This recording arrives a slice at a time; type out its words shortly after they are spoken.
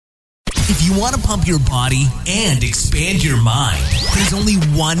If you want to pump your body and expand your mind, there's only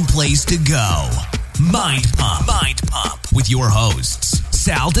one place to go. Mind Pump. Mind Pump with your hosts,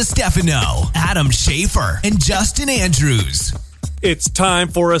 Sal DiStefano, Adam Schafer, and Justin Andrews. It's time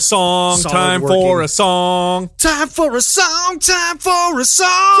for a song. Solid Time working. for a song. Time for a song. Time for a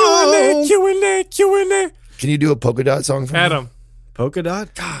song. Q&A. Can you do a polka dot song for me? Adam, Polka dot.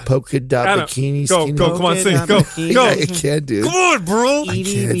 Polka dot Adam, bikini. go, skinny. go, come on, sing, Polka go, dot bikini. go. I can't, dude. Come on, bro. I can't,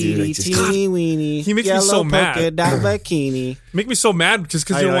 dude. I just- teeny weeny. He makes me so mad. Polka dot bikini. Make me so mad just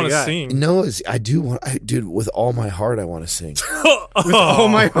because you don't I want to got- sing. No, I do want, dude. With all my heart, I want to sing. With all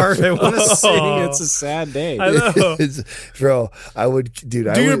my heart, I want to sing. It's a sad day. I know. Bro, I would,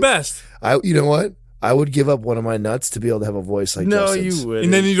 dude. Do your best. You know what? I would give up one of my nuts to be able to have a voice like No, Justin's. you would.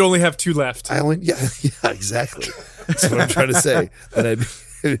 And then you'd only have 2 left. I only, yeah, exactly. That's what I'm trying to say. That I'd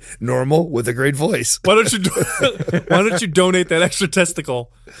be normal with a great voice. Why don't you donate that extra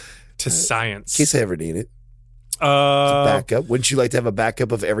testicle to science? In case I ever need it. Backup. Wouldn't you like to have a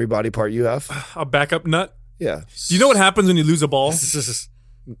backup of every body part you have? A backup nut? Yeah. Do you know what happens when you lose a ball?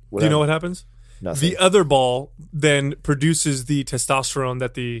 Do you know what happens? Nothing. The other ball then produces the testosterone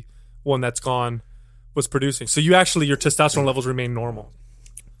that the one that's gone was producing. So your testosterone levels remain normal.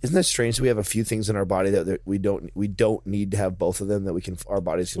 Isn't that strange? We have a few things in our body that we don't need to have both of them, that we can, our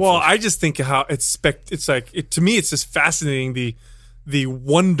bodies can Well, function. I just think how to me it's just fascinating the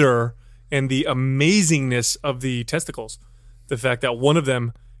wonder and the amazingness of the testicles. The fact that one of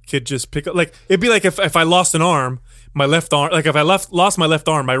them could just pick up, like it'd be like if I lost an arm, my left arm, like if I lost my left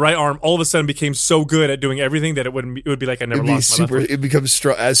arm, my right arm all of a sudden became so good at doing everything that it would be like I never It'd be lost my left arm. it becomes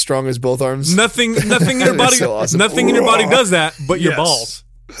as strong as both arms. Nothing in your body, so awesome. nothing in your body does that, but your Yes. balls.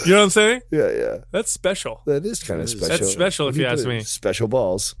 You know what I'm saying? Yeah. That's special. That is kind of special. That's special if you ask me. Special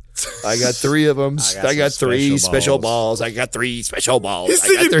balls. I got 3 of them. I got some 3 special special balls. balls. I got 3 special balls. He's I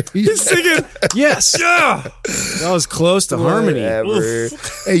singing. got 3. He's singing. Yes. Yeah. That was close to harmony. Whatever.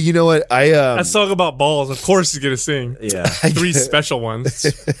 Hey, you know what? That song about balls. Of course, he's gonna sing. Yeah. 3 special ones.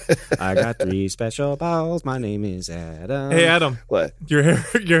 I got 3 special balls. My name is Adam. Hey, Adam, What? your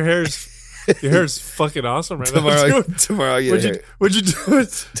hair's fucking awesome right now. Tomorrow I get a hair. What'd you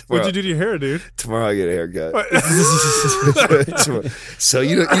do to your hair, dude? Tomorrow I get a haircut. So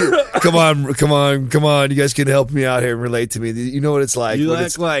come on! You guys can help me out here and relate to me. You know what it's like. You when look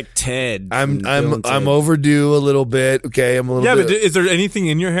it's- like Ted. I'm from Bill and Ted. overdue a little bit. Okay, I'm a little Yeah, bit. but is there anything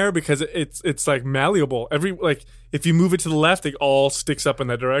in your hair because it's like malleable? If you move it to the left, it all sticks up in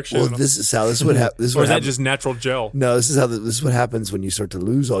that direction. Well, this is what happens. or is that just natural gel? No, this is what happens when you start to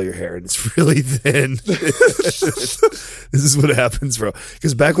lose all your hair and it's really thin. This is what happens, bro.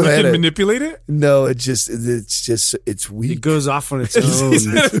 Because back when You I had can manipulate it? it's weak. It goes off on its own. he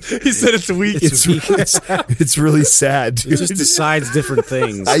said it's weak. It's really sad, dude. It just decides different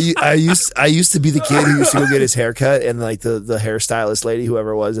things. I used to be the kid who used to go get his hair cut, and like the hairstylist lady,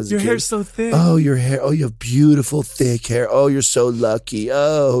 whoever it was, as a Your kid, hair's so thin. oh, your hair, oh, you have beautiful thick hair, oh, you're so lucky,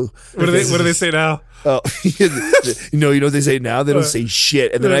 oh. What do they say now? Oh, you know what they say now? They don't say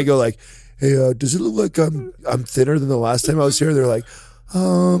shit. And then I go like, "Hey, does it look like I'm thinner than the last time I was here?" They're like,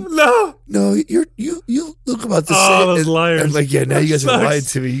 No. you look about the Oh, same." those liars. I'm like, yeah, now you guys That are lying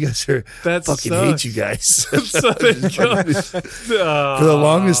sucks. to me. You guys are That fucking sucks. hate you guys. So there you go.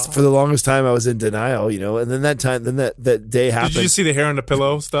 For the longest time, I was in denial, and then that day happened. Did you just see the hair on the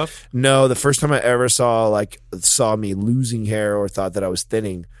pillow stuff? No, the first time I ever saw me losing hair or thought that I was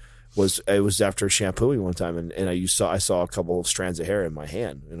thinning was after shampooing one time, and I saw a couple of strands of hair in my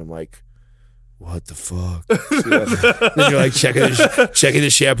hand, and I'm like, what the fuck? Then you're like checking the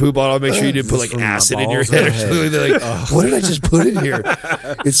shampoo bottle, make sure you didn't put like From my acid in your balls or head. head? They're like, what did I just put in here?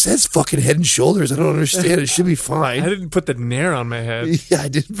 It says fucking Head and Shoulders. I don't understand. It should be I fine. didn't put the nair on my head. Yeah, I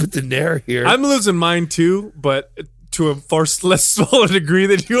didn't put the Nair here. I'm losing mine too, but to a far less smaller degree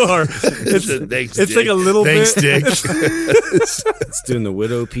than you are. Thanks, it's Dick. like a little Thanks, bit. Dick. It's doing the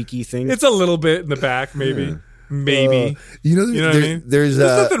widow peaky thing. It's a little bit in the back, maybe. Maybe. You know what I mean? There's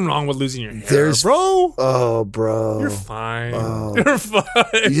nothing wrong with losing your hair, there's- bro. oh, bro. You're fine. Oh. You're fine.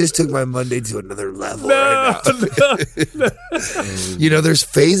 You just took my Monday to another level No, right now. no. There's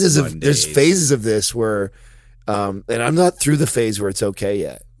phases of Mondays. this where, and I'm not through the phase where it's okay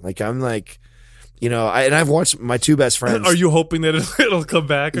yet. Like I'm like, I've watched my 2 best friends. Are you hoping that it'll come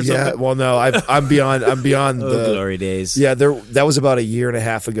back or Yeah. something? Well, no, I'm beyond Oh, the glory days. Yeah, that was about a year and a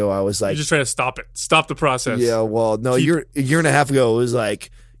half ago. I was like, You're just trying to stop it. Stop the process. yeah. Well, no, a year and a half ago, it was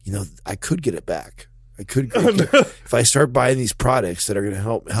like, I could get it back. I could if I start buying these products that are going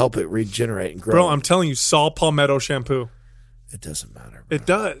to help it regenerate and grow. Bro, I'm telling you, Saw Palmetto shampoo. It doesn't matter. Bro. It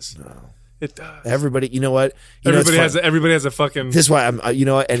does. No. It does. Everybody, you know what? You know, it's Everybody has a fucking. This is why I'm. You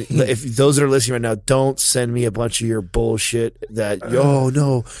know what? And if those that are listening right now, don't send me a bunch of your bullshit. That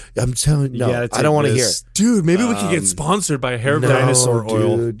no, I'm telling no, I don't want to hear it. Dude, maybe we could get sponsored by hair No, dinosaur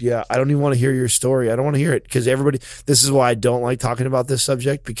oil. Dude, yeah, I don't even want to hear your story. I don't want to hear it because everybody. This is why I don't like talking about this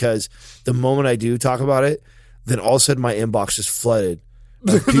subject, because the moment I do talk about it, then all of a sudden my inbox is flooded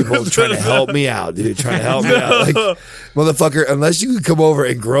of people trying to help me out, dude. Trying to help me out. Like, motherfucker, unless you can come over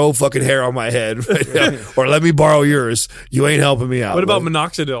and grow fucking hair on my head right now, or let me borrow yours, you ain't helping me out. What about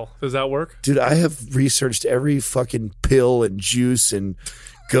minoxidil? Does that work? Dude, I have researched every fucking pill and juice and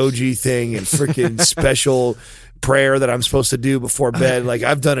goji thing and freaking special prayer that I'm supposed to do before bed. Like,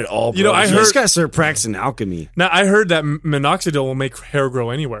 I've done it all. You know, I You heard. just gotta start practicing alchemy. Now I heard that minoxidil will make hair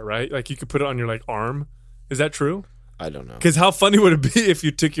grow anywhere, right? Like you could put it on your like arm. Is that true? I don't know. Because how funny would it be if you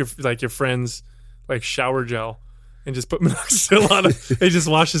took your friend's like shower gel and just put minoxidil on it? He just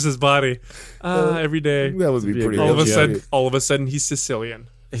washes his body every day. That would be pretty. All legit. of a sudden, he's Sicilian.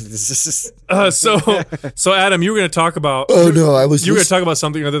 This So Adam, you were going to talk about. Oh no, I was. You were going to talk about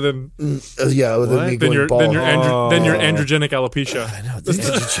something other than yeah, other than me going bald. than your androgenic alopecia. I know.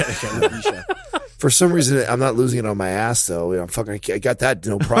 Androgenic alopecia. For some reason, I'm not losing it on my ass though. You know, I got that,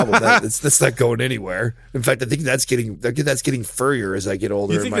 no problem. That's not going anywhere. In fact, I think that's getting furrier as I get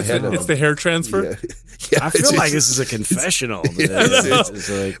older. You in think my head. it's the hair transfer? Yeah, I feel like this is a confessional. It's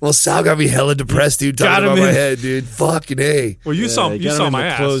like, well, Sal got me hella depressed, dude. Talking about my head, dude. Fucking A. Well, you saw my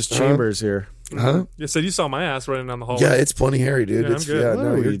ass. closed chambers here. Huh? You said you saw my ass running down the hallway. Yeah, it's plenty hairy, dude. Yeah, It's, I'm good. yeah,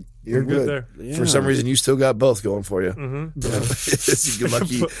 no, Whoa, you're good. there. Yeah. For some reason, you still got both going for you. Mm-hmm.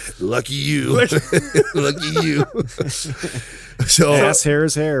 Lucky you. Lucky you. So Ass hair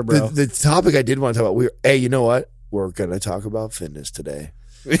is hair, bro. the topic I did want to talk about. Hey, you know what? We're gonna talk about fitness today.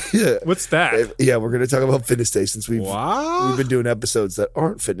 What's that? Yeah, we're gonna talk about fitness today since we've Wow. been doing episodes that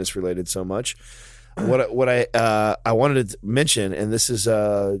aren't fitness related so much. What I wanted to mention, and this is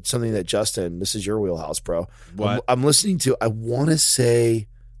something that Justin, this is your wheelhouse, bro. What? I'm listening to. I want to say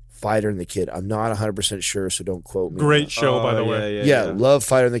Fighter and the Kid. I'm not 100% sure, so don't quote me. Great show, by the way. Yeah, love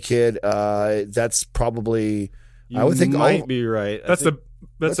Fighter and the Kid. That's probably. I would think might be right. That's the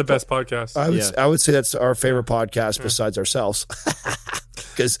best podcast. I would say that's our favorite podcast besides ourselves.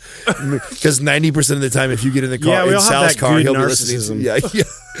 Because 90% of the time, if you get in the car, we in all have Sal's that car, good he'll be listening. narcissism. Yeah.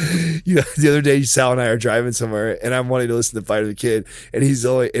 You know, the other day, Sal and I are driving somewhere, and I'm wanting to listen to Fight of the Kid, and he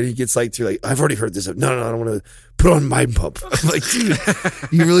gets like through like, I've already heard this. No, I don't want to put on Mind Pump. I'm like, dude,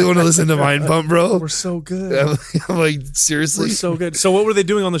 you really want to listen to Mind Pump, bro? We're so good. I'm like, seriously? We're so good. So what were they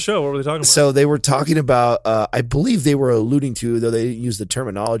doing on the show? What were they talking about? So they were talking about, I believe they were alluding to, though they didn't use the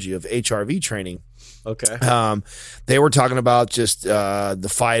terminology of HRV training. Okay. They were talking about just the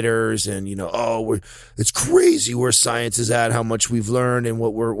fighters and, you know, it's crazy where science is at, how much we've learned and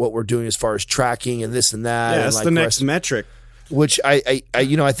what we're doing as far as tracking and this and that. Yeah, and that's like the next metric. Which I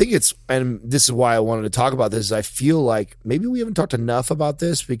you know, I think it's, and this is why I wanted to talk about this, is I feel like maybe we haven't talked enough about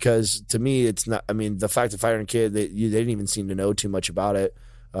this, because to me it's not, I mean, the fact that Fighter and Kid, they didn't even seem to know too much about it.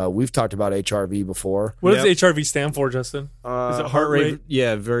 We've talked about HRV before. What does HRV stand for, Justin? Is it heart rate?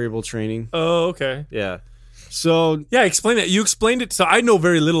 Yeah, variable training. Oh, okay. Yeah. So Yeah, explain that. You explained it. So I know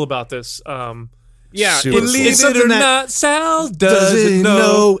very little about this. yeah, Super cool. Believe it's it or something that not, Sal doesn't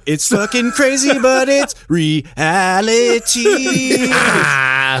know. It's fucking crazy, but it's reality.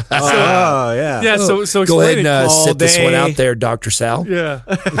 Oh yeah. Yeah, so Go explain ahead and it. sit this one day. out there, Dr. Sal. Yeah.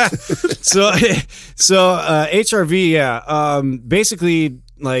 So HRV, yeah. Basically,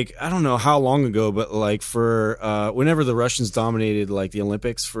 like, I don't know how long ago, but like for whenever the Russians dominated like the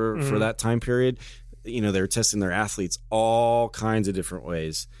Olympics for that time period, you know, they were testing their athletes all kinds of different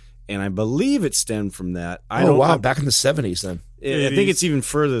ways. And I believe it stemmed from that. Back in the 70s then. I think it's even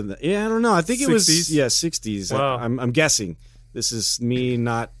further than that. Yeah, I don't know. I think it was 60s? 60s. Wow. I'm guessing. This is me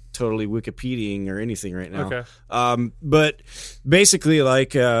not totally Wikipediaing or anything right now. Okay. But basically,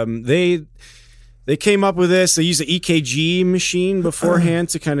 like they came up with this. They used an EKG machine beforehand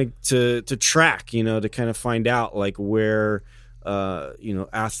to kind of to track, you know, to kind of find out like where you know,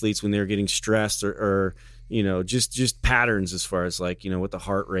 athletes when they were getting stressed or you know, just patterns as far as like, you know, what the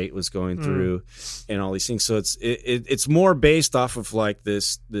heart rate was going through and all these things. So it's more based off of like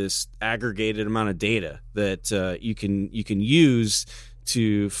this aggregated amount of data that you can use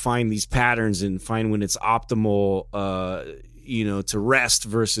to find these patterns and find when it's optimal, you know, to rest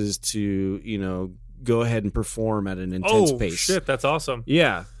versus to, you know, go ahead and perform at an intense pace. Oh shit, that's awesome.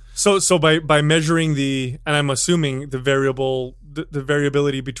 Yeah. So by measuring and I'm assuming the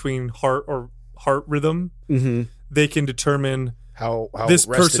variability between heart rhythm, they can determine How this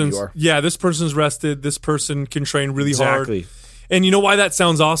rested person's you are. this person's rested, this person can train really Exactly. hard. And you know why that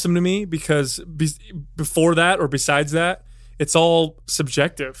sounds awesome to me? Because before that or besides that, it's all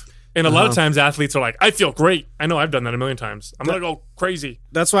subjective. And a lot of times athletes are like, I feel great. I know I've done that a million times. I'm going to go crazy.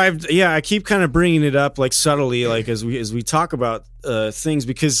 That's why I keep kind of bringing it up like subtly, like as we talk about things,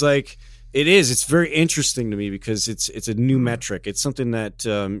 because like it's very interesting to me because it's a new metric. It's something that,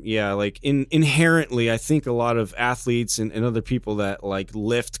 like inherently, I think a lot of athletes and other people that like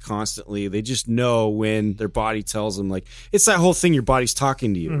lift constantly, they just know when their body tells them, like, it's that whole thing, your body's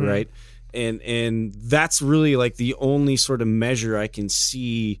talking to you, right? And that's really like the only sort of measure I can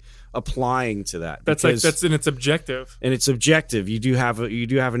see applying to that. And it's objective. And it's objective. You do have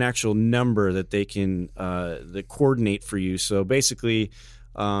an actual number that they can that coordinate for you. So basically,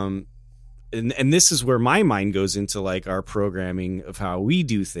 and this is where my mind goes into like our programming of how we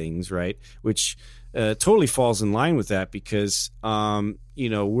do things, right? Which totally falls in line with that because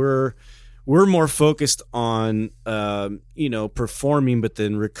we're more focused on performing, but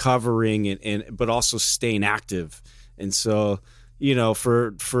then recovering and but also staying active. And so,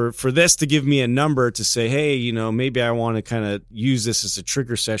 for this to give me a number to say, hey, maybe I want to kind of use this as a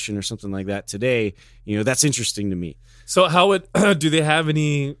trigger session or something like that today, that's interesting to me. So how do they have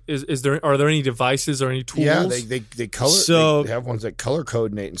any? Are there any devices or any tools? Yeah, they color. So they have ones that color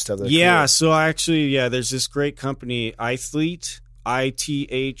coordinate and stuff. Yeah. Cool. So actually, there's this great company, iThlete,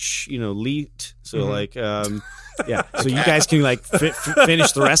 ITH, Leet. So like, So you guys can like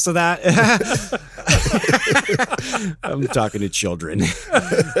finish the rest of that. I'm talking to children.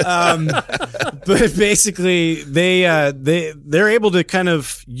 But basically, they're able to kind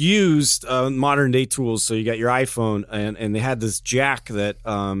of use modern day tools. So you got your iPhone, and they had this jack that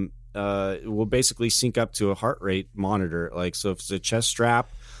will basically sync up to a heart rate monitor. Like, so if it's a chest strap,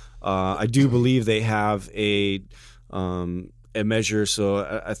 I do believe they have a measure.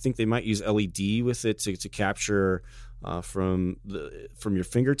 So I think they might use LED with it to capture from your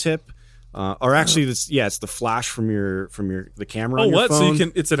fingertip. Or actually, it's the flash from the camera. Oh, on your what? phone.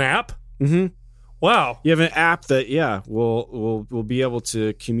 So it's an app? Mm-hmm. Wow. You have an app that will be able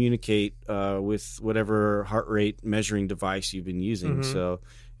to communicate with whatever heart rate measuring device you've been using. Mm-hmm. So,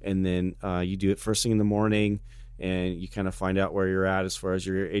 and then you do it first thing in the morning, and you kind of find out where you're at as far as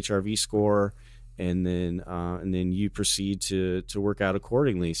your HRV score, and then you proceed to work out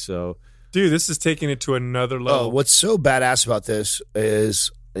accordingly. So, dude, this is taking it to another level. Oh, what's so badass about this is,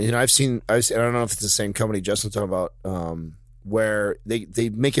 I've seen, I don't know if it's the same company Justin's talking about, where they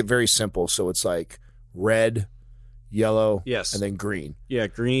make it very simple. So it's like red, yellow, yes, and then green. Yeah,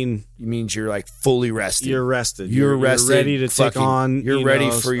 green means you're like fully rested. You're rested. You're rested. You're ready to take on. You're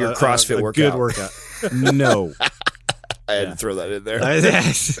ready for your CrossFit a workout. Good workout. No. I had to throw that in there.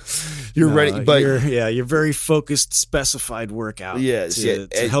 You're ready, but you're very focused, specified workout. Yes, to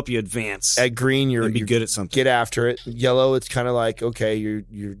help you advance. At green, you're good at something. Get after it. Yellow, it's kind of like, okay,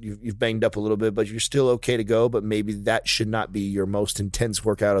 you've banged up a little bit, but you're still okay to go. But maybe that should not be your most intense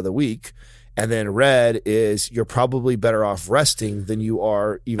workout of the week. And then red is you're probably better off resting than you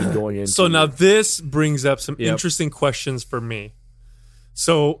are even going into. So now this brings up some interesting questions for me.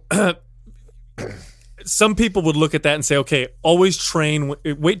 So. Some people would look at that and say, okay, always train,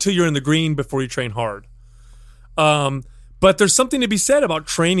 wait till you're in the green before you train hard. But there's something to be said about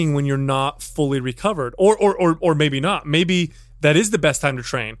training when you're not fully recovered, or maybe not. Maybe that is the best time to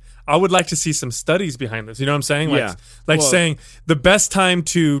train. I would like to see some studies behind this. You know what I'm saying? Saying the best time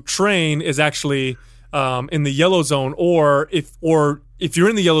to train is actually in the yellow zone, or if you're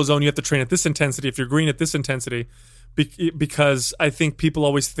in the yellow zone, you have to train at this intensity. If you're green, at this intensity. Because I think people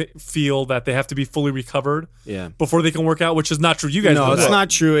always feel that they have to be fully recovered before they can work out, which is not true. You guys know it's that. Not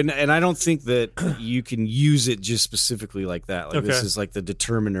true, and I don't think that you can use it just specifically like that. Like this is like the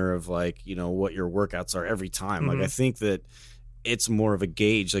determiner of like what your workouts are every time. Mm-hmm. Like I think that it's more of a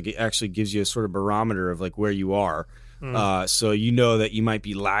gauge. Like it actually gives you a sort of barometer of like where you are. So that you might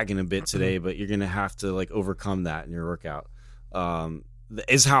be lagging a bit today, but you're gonna have to like overcome that in your workout.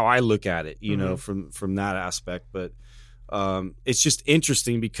 Is how I look at it, from that aspect. But it's just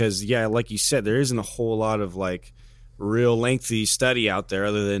interesting because, like you said, there isn't a whole lot of like real lengthy study out there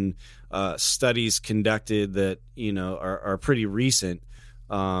other than studies conducted that, are pretty recent.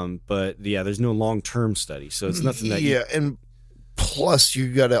 But there's no long-term study. So it's nothing that and plus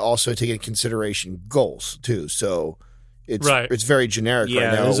you got to also take into consideration goals too. So it's very generic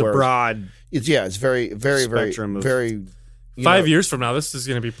right now. There's a broad it's very, very, very, very... 5 years from now, this is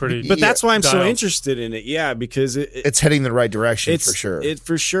going to be pretty. But that's why I'm so interested in it. Yeah, because it's heading in the right direction for sure. It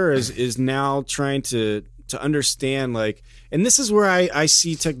for sure is now trying to understand and this is where I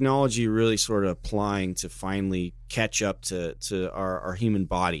see technology really sort of applying to finally catch up to our human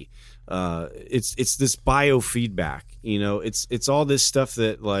body. it's this biofeedback. It's all this stuff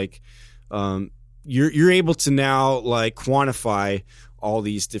that like you're able to now like quantify all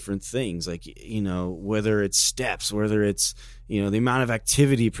these different things, like whether it's steps, whether it's the amount of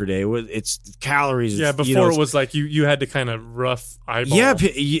activity per day, it's calories. Yeah, before it was like you had to kind of rough eyeball. Yeah,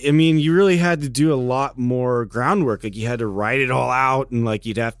 I mean, you really had to do a lot more groundwork. Like you had to write it all out, and like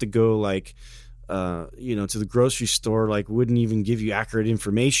you'd have to go like to the grocery store, like wouldn't even give you accurate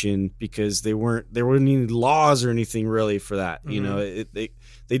information because there weren't any laws or anything really for that. Mm-hmm.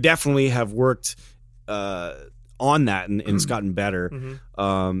 They definitely have worked on that, and it's gotten better.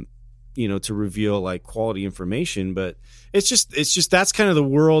 Mm-hmm. To reveal like quality information, but it's just that's kind of the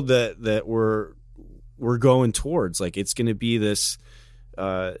world that we're going towards. Like it's going to be this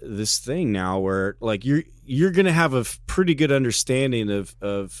thing now where like you're going to have a pretty good understanding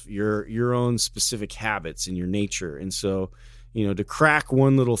of your own specific habits and your nature, and so to crack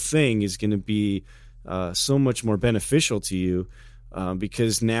one little thing is going to be so much more beneficial to you.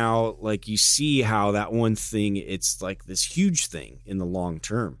 Because now, like you see how that one thing, it's like this huge thing in the long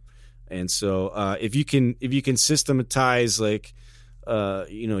term, and so if you can systematize like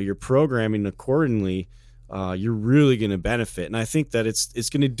your programming accordingly, you're really going to benefit. And I think that it's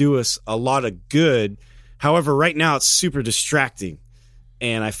going to do us a lot of good. However, right now it's super distracting,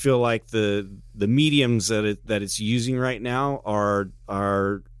 and I feel like the mediums that it's using right now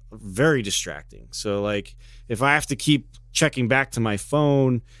are very distracting. So like if I have to keep checking back to my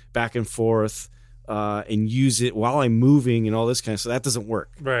phone back and forth and use it while I'm moving and all this kind of stuff, that doesn't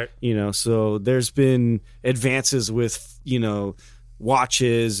work. Right. So there's been advances with,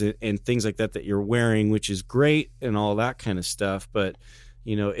 watches and things like that you're wearing, which is great and all that kind of stuff. But,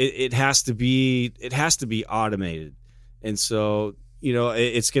 it has to be automated. And so,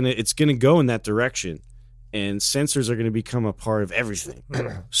 it's going to go in that direction, and sensors are going to become a part of everything.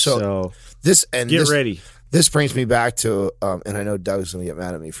 So get ready. This brings me back to, and I know Doug's going to get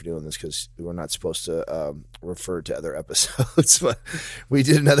mad at me for doing this because we're not supposed to refer to other episodes, but we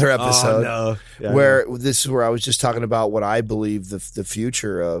did another episode where this is where I was just talking about what I believe the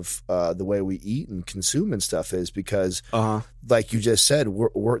future of the way we eat and consume and stuff is, because like you just said,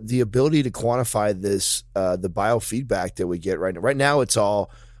 we're the ability to quantify this, the biofeedback that we get right now, it's all,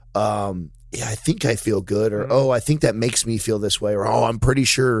 I think I feel good, or I think that makes me feel this way, or I'm pretty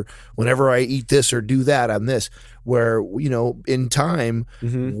sure whenever I eat this or do that, I'm this. Where in time,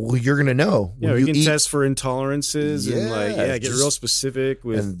 you're gonna know. Yeah, you can test for intolerances and get real specific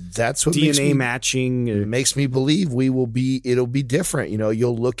with, and that's what DNA matching. It makes me believe it'll be different.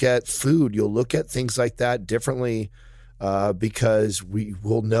 You'll look at food, you'll look at things like that differently. Because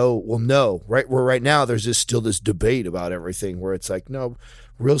we'll know right now there's just still this debate about everything where it's like, no,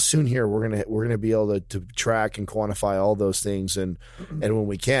 real soon here we're gonna be able to track and quantify all those things, and when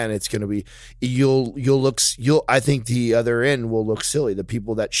we can, it's gonna be I think the other end will look silly. The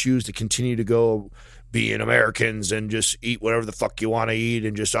people that choose to continue to go being Americans and just eat whatever the fuck you want to eat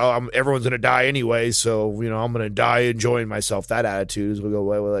and just everyone's gonna die anyway, so I'm gonna die enjoying myself. That attitude is we go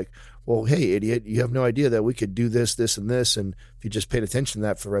away. We're like, well, hey, idiot, you have no idea that we could do this, this, and this, and if you just paid attention to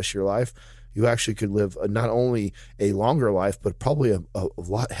that for the rest of your life, you actually could live not only a longer life, but probably a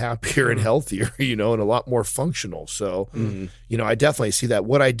lot happier and healthier, and a lot more functional. So, I definitely see that.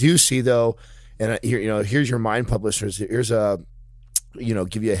 What I do see, though, and here's your mind publishers. Here's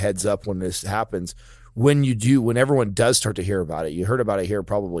give you a heads up when this happens. When everyone does start to hear about it, you heard about it here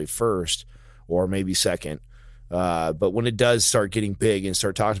probably first or maybe second. But when it does start getting big and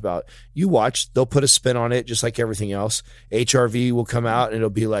start talked about, you watch, they'll put a spin on it just like everything else. HRV will come out and it'll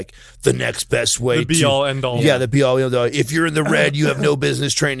be like the next best way the be all end all. Yeah, the be all end all. If you're in the red, you have no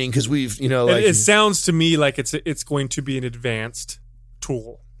business training because we've, it sounds to me like it's going to be an advanced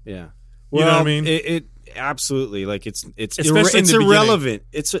tool. Yeah. You know what I mean? It absolutely, like it's Especially irrelevant.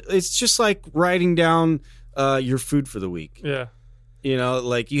 It's just like writing down your food for the week. Yeah.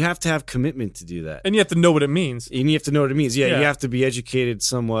 Like you have to have commitment to do that, and you have to know what it means. And you have to know what it means. Yeah, you have to be educated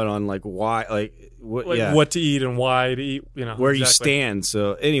somewhat on like why, what to eat and why to eat. Where you stand.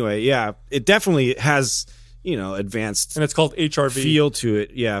 So anyway, it definitely has advanced, and it's called HRV feel to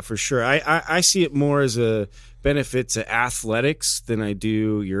it. Yeah, for sure. I see it more as a benefit to athletics than I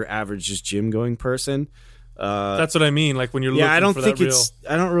do your average just gym going person. That's what I mean. Like when you're looking I don't for think that it's.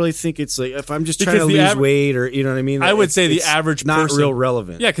 I don't really think it's like if I'm just because trying to lose weight or what I mean. I would say the average not person, real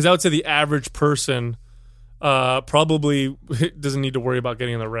relevant. Yeah, because I would say the average person probably doesn't need to worry about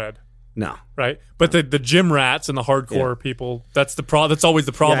getting in the red. No. right? But the gym rats and the hardcore people, that's that's always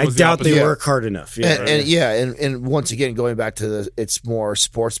the problem. Yeah, I is the doubt they opposite. work hard enough. Yeah. And once again, going back to it's more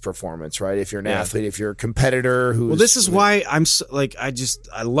sports performance, right? If you're an athlete, if you're a competitor who's... Well, this is why I'm so, like, I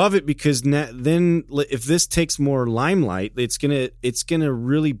love it, because then if this takes more limelight, it's gonna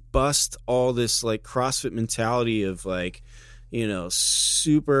really bust all this like CrossFit mentality of like,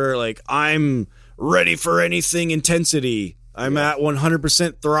 super like, I'm ready for anything intensity. I'm at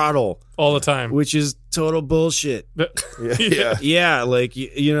 100% throttle all the time. which is total bullshit. Yeah, like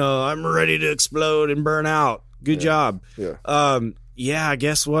I'm ready to explode and burn out. Good job. Yeah.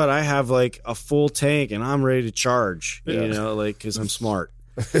 Guess what? I have like a full tank and I'm ready to charge. Because I'm smart.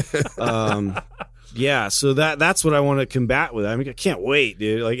 So that's what I want to combat with. I mean, I can't wait,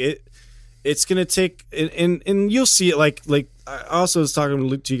 dude. Like it's gonna take, and you'll see it. Like I also was talking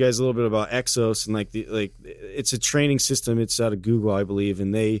to you guys a little bit about Exos, and like it's a training system. It's out of Google, I believe,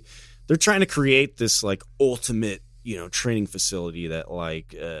 and they're trying to create this like ultimate training facility that like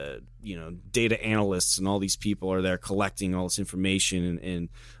data analysts and all these people are there collecting all this information,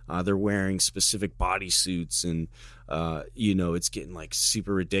 and they're wearing specific bodysuits, and it's getting like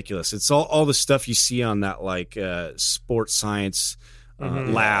super ridiculous. It's all the stuff you see on that like sports science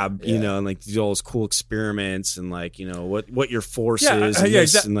lab, and like do all those cool experiments, and like what your force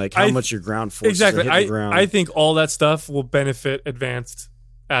is, and like how much your ground force is hitting the ground. I think all that stuff will benefit advanced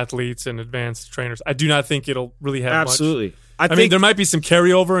athletes and advanced trainers. I do not think it'll really have absolutely. I mean, there might be some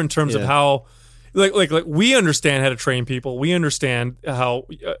carryover in terms of how, like we understand how to train people. We understand how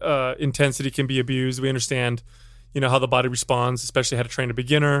intensity can be abused. We understand, how the body responds, especially how to train a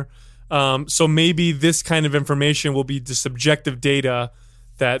beginner. So maybe this kind of information will be the subjective data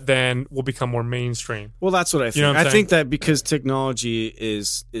that then will become more mainstream. Well, that's what I think. You know what I'm I saying? think that because technology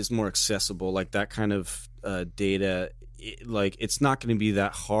is more accessible, like that kind of data, like it's not going to be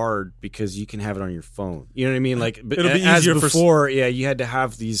that hard because you can have it on your phone. You know what I mean? Like, but It'll be as easier before, you had to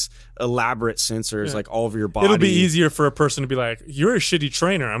have these elaborate sensors like all over your body. It'll be easier for a person to be like, "You're a shitty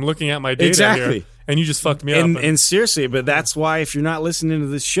trainer. I'm looking at my data here, and you just fucked me up." And seriously, but that's why if you're not listening to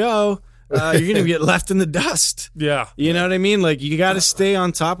this show, you're going to get left in the dust. Yeah. You know what I mean? Like, you got to stay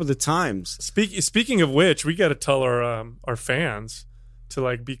on top of the times. Speaking of which, we got to tell our fans to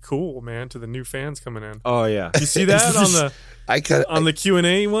like be cool, man, to the new fans coming in. Oh yeah, You see that on the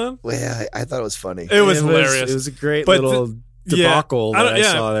Q&A one? Well, yeah, I thought it was funny. It was hilarious. It was a great But little debacle that I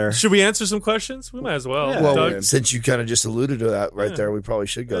saw there. Should we answer some questions? We might as well. Yeah. Well, Doug, since you kind of just alluded to that right there, we probably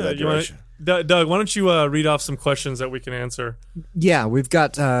should go that direction. Doug, why don't you read off some questions that we can answer? Yeah, we've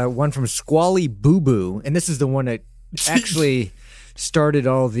got one from Squally Boo Boo, and this is the one that actually started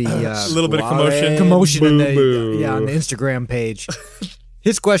all the A little bit of commotion. commotion on the Instagram page.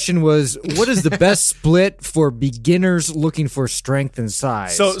 His question was, what is the best split for beginners looking for strength and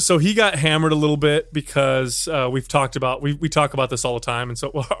size? So he got hammered a little bit because we've talked about we talk about this all the time, and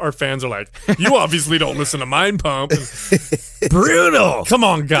so our fans are like, "You obviously don't listen to Mind Pump." Brutal. Come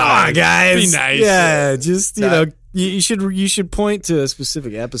on, guys. Be nice. Yeah, just you should point to a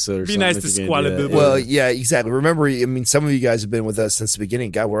specific episode or Be something. nice if to you're gonna Squally do Boo that. Boo. Well, yeah, exactly. Remember, I mean, some of you guys have been with us since the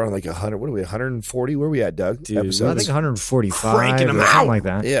beginning. God, we're on like 100. What are we, 140? Where are we at, Doug? Dude, Episodes? I think 145 Cranking them or out. something like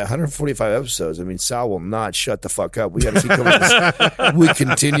that. Yeah, 145 episodes. I mean, Sal will not shut the fuck up. We got to keep coming to this. We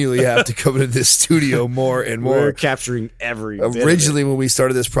continually have to come into this studio more and We're more. capturing every bit of it. Originally, when we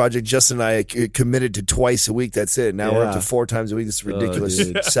started this project, Justin and I committed to twice a week. That's it. Now we're up Yeah. to 4 times a week. This is ridiculous.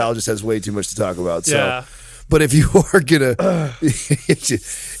 dude. Sal just has way too much to talk about. So. Yeah. But if you are gonna, I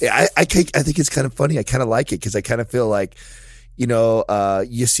think it's kind of funny. I kind of like it because I kind of feel like, you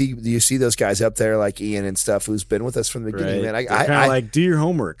see those guys up there like Ian and stuff who's been with us from the beginning. Right. Man, They're kinda like, do your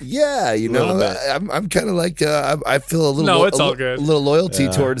homework. yeah, Little bit. I'm kind of like I feel a little No, it's all good. a little loyalty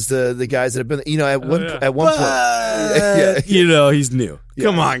towards the guys that have been at one point. He's new.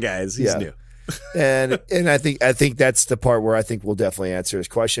 Come on, guys. He's Yeah. new. and I think that's the part where I think we'll definitely answer his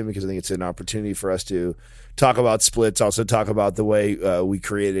question, because I think it's an opportunity for us to talk about splits, also talk about the way we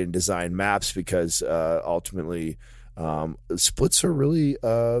created and designed maps, because ultimately splits are really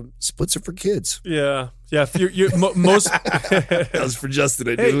splits are for kids. Yeah. Most That was for Justin.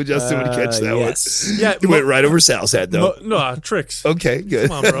 I knew Justin would catch that yes. one. yeah. It went right over Sal's head though. Tricks. Okay, good.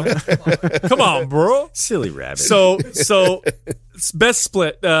 Come on, bro. Come on, bro. Silly rabbit. So best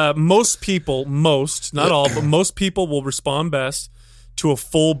split. Most people, not all, but most people will respond best to a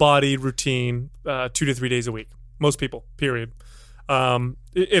full body routine 2 to 3 days a week. Most people, period.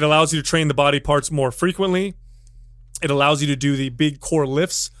 It allows you to train the body parts more frequently. It allows you to do the big core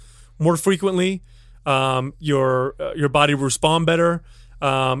lifts more frequently. Your body will respond better.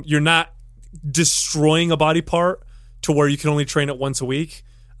 You're not destroying a body part to where you can only train it once a week.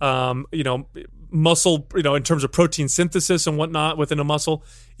 muscle, in terms of protein synthesis and whatnot within a muscle,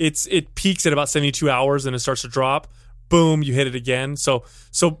 it peaks at about 72 hours and it starts to drop. Boom, you hit it again. So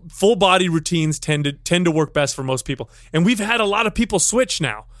full body routines tend to work best for most people. And we've had a lot of people switch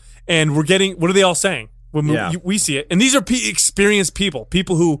now, and we're getting, what are they all saying? When we see it, and these are experienced people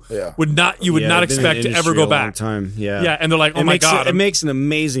who would not expect to ever go back. Time. And they're like, oh my god, it makes an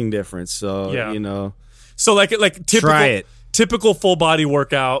amazing difference. So so like typical, try it. Typical full body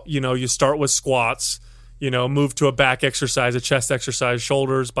workout. You start with squats. Move to a back exercise, a chest exercise,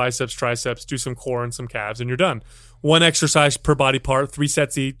 shoulders, biceps, triceps, do some core and some calves, and you're done. One exercise per body part, 3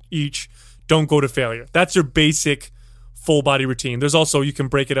 sets each. Don't go to failure. That's your basic full body routine. There's also, you can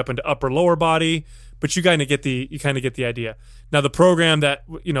break it up into upper lower body, but you kind of get the idea. Now the program that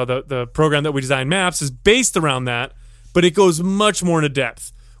the program that we designed, MAPS, is based around that, but it goes much more into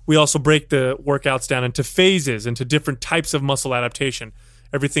depth. We also break the workouts down into phases, into different types of muscle adaptation.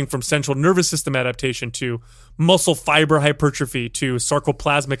 Everything from central nervous system adaptation to muscle fiber hypertrophy to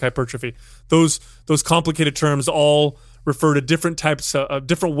sarcoplasmic hypertrophy. Those complicated terms all refer to different types of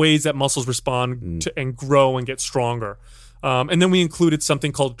different ways that muscles respond to and grow and get stronger. And then we included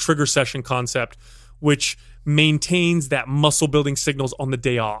something called trigger session concept, which maintains that muscle building signals on the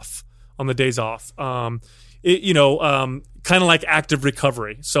days off. Kind of like active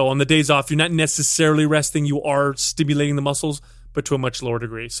recovery. So on the days off, you're not necessarily resting, you are stimulating the muscles, but to a much lower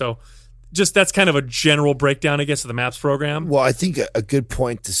degree. So just that's kind of a general breakdown, I guess, of the MAPS program. Well, I think a good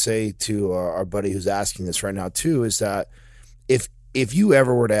point to say to our buddy who's asking this right now too is that if you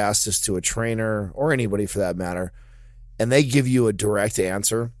ever were to ask this to a trainer or anybody for that matter, and they give you a direct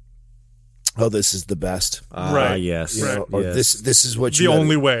answer, oh, this is the best. Right. Yes. Or yes. This is what you the gotta,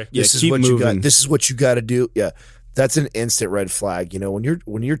 only way. This is keep what moving. you got. This is what you got to do. Yeah. That's an instant red flag.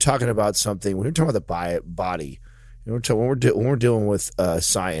 When you're talking about something, when you're talking about the body, when we're dealing with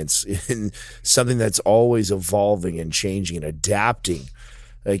science and something that's always evolving and changing and adapting,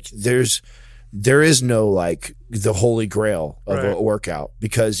 like there is no like the holy grail of a workout,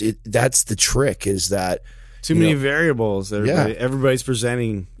 because that's the trick, is that too many variables. Everybody's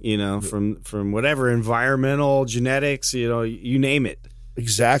presenting, from whatever, environmental, genetics, you name it.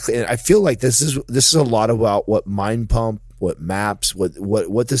 Exactly. And I feel like this is a lot about what Mind Pump, what MAPS,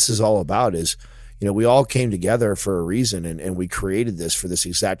 what this is all about is, we all came together for a reason, and we created this for this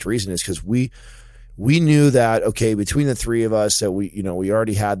exact reason, is because we knew that, okay, between the three of us, that we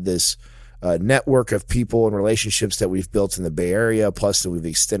already had this network of people and relationships that we've built in the Bay Area, plus that we've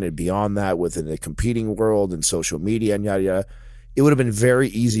extended beyond that within the competing world and social media and yada yada. It would have been very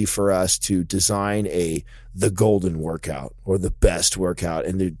easy for us to design the golden workout or the best workout,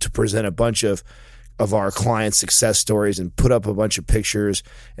 and to present a bunch of our clients' success stories and put up a bunch of pictures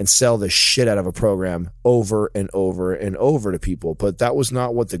and sell the shit out of a program over and over and over to people. But that was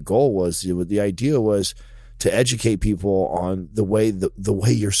not what the goal was. The idea was to educate people on the way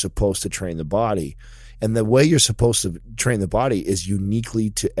you're supposed to train the body. And the way you're supposed to train the body is uniquely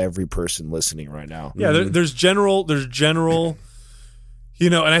to every person listening right now. Yeah, there's general, and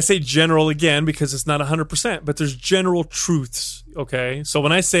I say general again because it's not 100%, but there's general truths, okay? So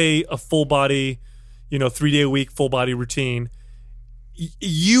when I say a full body, 3-day a week full body routine,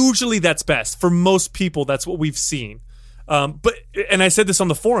 usually that's best. For most people, that's what we've seen. And I said this on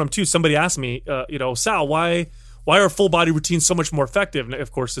the forum too. Somebody asked me, Sal, why are full body routines so much more effective? And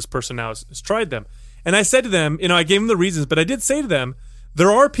of course, this person now has tried them. And I said to them, I gave them the reasons, but I did say to them,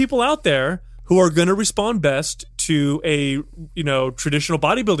 there are people out there who are going to respond best to a, traditional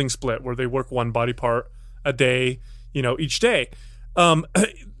bodybuilding split where they work one body part a day, each day.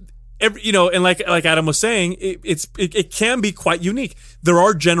 And like Adam was saying, it can be quite unique. There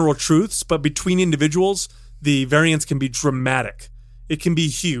are general truths, but between individuals, the variance can be dramatic. It can be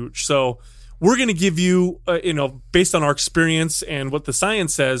huge. So we're going to give you, based on our experience and what the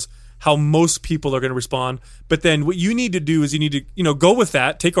science says, how most people are going to respond. But then what you need to do is you need to, go with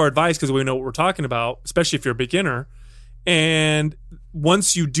that, take our advice because we know what we're talking about, especially if you're a beginner. And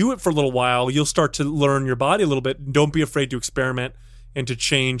once you do it for a little while, you'll start to learn your body a little bit. Don't be afraid to experiment and to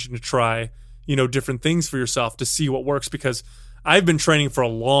change and to try, different things for yourself to see what works, because I've been training for a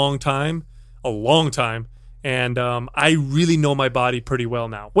long time. And I really know my body pretty well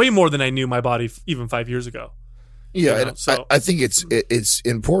now, way more than I knew my body even 5 years ago. Yeah, and I think it's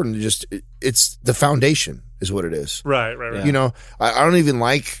important to it's the foundation is what it is. Right. I don't even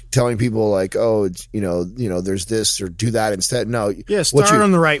like telling people like, oh, there's this or do that instead. No, start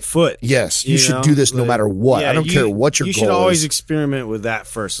on the right foot. Yes, you should do this no matter what. I don't care what your goal is. You should always experiment with that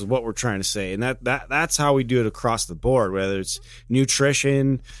first, is what we're trying to say, and that's how we do it across the board. Whether it's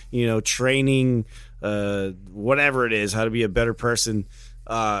nutrition, training, whatever it is, how to be a better person.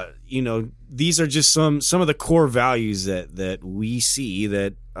 these are just some of the core values that we see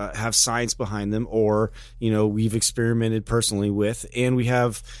that have science behind them, or we've experimented personally with, and we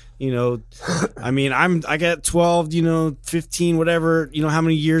have. I got 12, 15, whatever, how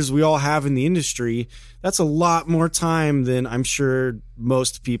many years we all have in the industry. That's a lot more time than I'm sure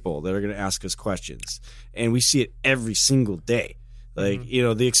most people that are going to ask us questions. And we see it every single day. Like,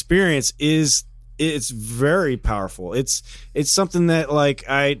 the experience it's very powerful. It's something that like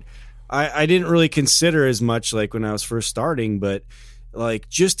I didn't really consider as much like when I was first starting, but like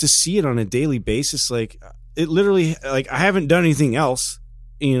just to see it on a daily basis, like it literally, like I haven't done anything else.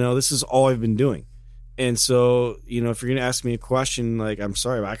 This is all I've been doing. And so, if you're going to ask me a question, like, I'm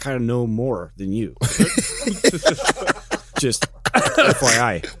sorry, but I kind of know more than you. Just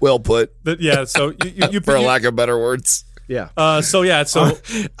FYI. Well put. But yeah, so you for lack of better words. Yeah. So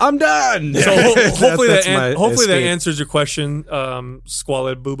I'm done. So hopefully That's that answers your question,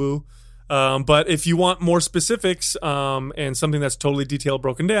 Squalid Boo Boo. But if you want more specifics and something that's totally detailed,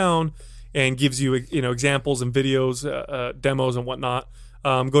 broken down, and gives you examples and videos, demos and whatnot,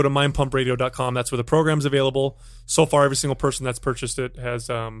 go to mindpumpradio.com. That's where the program's available. So far, every single person that's purchased it has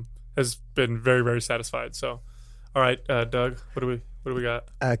been very, very satisfied. So, all right, Doug, what do we got?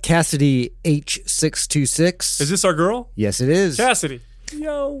 Cassidy H626. Is this our girl? Yes, it is. Cassidy.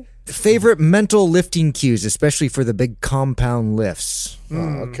 Yo. Favorite mental lifting cues, especially for the big compound lifts.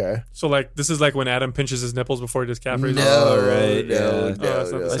 Oh, okay. So this is like when Adam pinches his nipples before he does calf raises. Oh, right. No.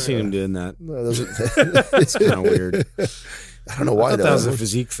 I've seen him doing that. No, those It's kind of weird. I don't know why that was a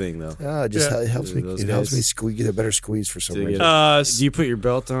physique thing, though. It just helps me. Those It helps guys. me get a better squeeze for some reason. Do you put your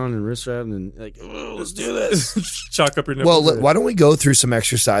belt on and wrist wrap and like, oh, let's do this? Chalk up your nipples. Well, why don't we go through some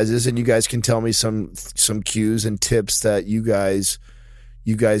exercises and you guys can tell me some cues and tips that you guys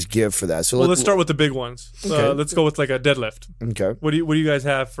give for that. So let's start with the big ones. Okay. Let's go with like a deadlift. Okay. What do you guys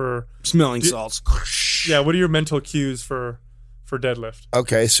have for Smelling salts. Yeah, what are your mental cues for deadlift?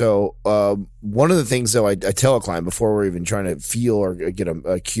 Okay, so one of the things though I tell a client before we're even trying to feel or get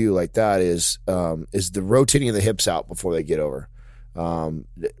a cue like that is the rotating of the hips out before they get over.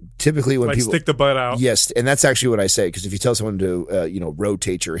 Typically when people stick the butt out. Yes, and that's actually what I say, because if you tell someone to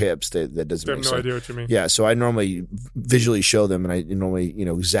rotate your hips, that doesn't I have make no sense. idea what you mean. Yeah, so I normally visually show them, and I normally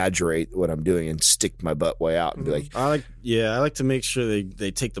exaggerate what I'm doing and stick my butt way out and be like, I like to make sure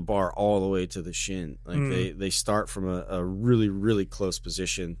they take the bar all the way to the shin. Like they start from a really, really close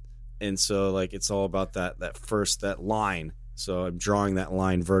position. And so like it's all about that line. So I'm drawing that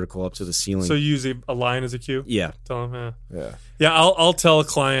line vertical up to the ceiling. So you use a line as a cue? Yeah. Tell them, yeah. Yeah, I'll tell a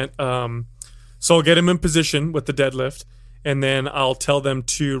client, so I'll get him in position with the deadlift, and then I'll tell them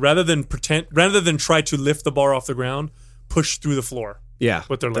to, rather than try to lift the bar off the ground, push through the floor. Yeah,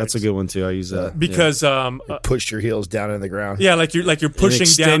 with their legs. That's a good one too. I use that because push your heels down in the ground. Yeah, like you're pushing and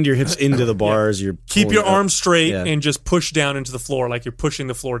extend down. your hips into the bars. You're keep your pulling up. arms straight Yeah. and just push down into the floor, like you're pushing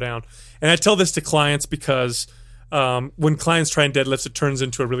the floor down. And I tell this to clients because when clients try and deadlifts, it turns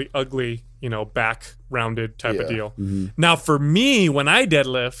into a really ugly, back rounded type of deal. Mm-hmm. Now, for me, when I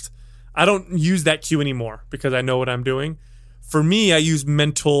deadlift, I don't use that cue anymore because I know what I'm doing. For me, I use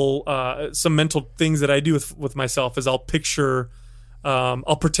some mental things that I do with myself is I'll picture.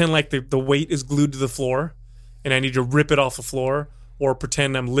 I'll pretend like the weight is glued to the floor and I need to rip it off the floor, or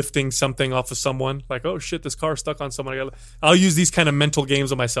pretend I'm lifting something off of someone, like, oh shit, this car's stuck on someone. I'll use these kind of mental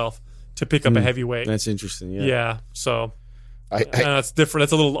games on myself to pick up a heavy weight. That's interesting. Yeah. Yeah, so I that's different.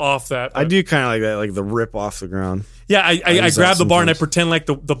 That's a little off that. I but- do kind of like that, like the rip off the ground. Yeah, I use grab that the bar and I sometimes. pretend like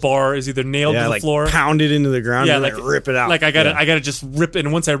the bar is either nailed to the like floor. pound it into the ground. Yeah, and like rip it out. Like I gotta just rip it,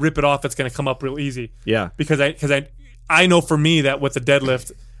 and once I rip it off, it's gonna come up real easy. Yeah. because I know for me that with the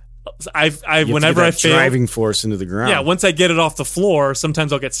deadlift, You have to whenever get I that fail, driving force into the ground. yeah, once I get it off the floor,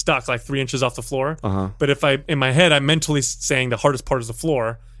 sometimes I'll get stuck like 3 inches off the floor. But if in my head, I'm mentally saying the hardest part is the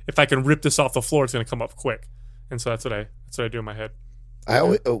floor. If I can rip this off the floor, it's going to come up quick. And so that's what I do in my head. I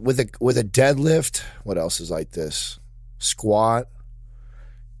always, with a deadlift. What else is like this? Squat.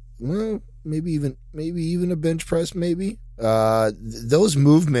 Well, maybe even a bench press. Maybe those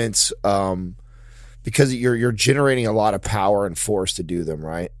movements, because you're generating a lot of power and force to do them,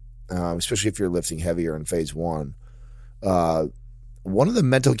 right? Especially if you're lifting heavier in phase one. One of the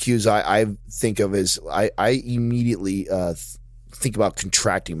mental cues I think of is I immediately think about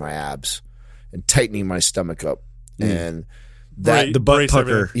contracting my abs and tightening my stomach up, and that the butt Brace pucker.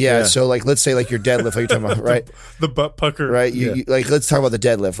 everything. yeah. So like, let's say like your deadlift, like you're talking about, right? The butt pucker. Right. You, like, let's talk about the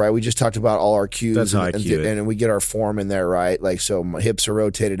deadlift, right? We just talked about all our cues. That's how I and, cue it. and we get our form in there, right? Like, so my hips are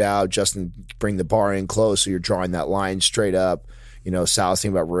rotated out. Justin, bring the bar in close. So you're drawing that line straight up. Sal's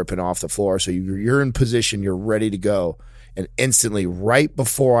thinking about ripping off the floor. So you're in position. You're ready to go. And instantly, right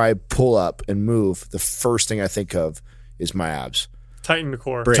before I pull up and move, the first thing I think of is my abs. Tighten the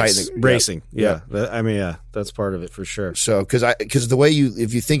core. Bracing. Yeah. I mean, yeah, that's part of it for sure. So, because the way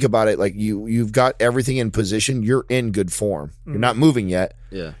if you think about it, like you've got everything in position, you're in good form. You're not moving yet.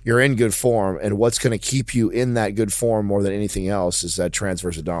 Yeah. You're in good form. And what's going to keep you in that good form more than anything else is that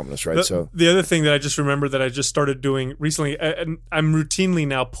transverse abdominis, right? So the other thing that I just remembered that I just started doing recently, and I'm routinely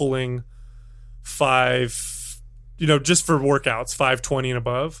now pulling 5, just for workouts, 520 and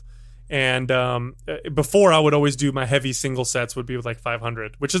above. And before I would always do my heavy single sets would be with like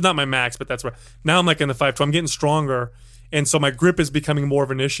 500, which is not my max, but that's where now I'm like in the 520. I'm getting stronger, and so my grip is becoming more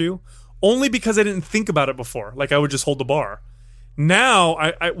of an issue. Only because I didn't think about it before. Like I would just hold the bar. Now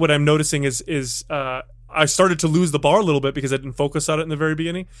I what I'm noticing is I started to lose the bar a little bit because I didn't focus on it in the very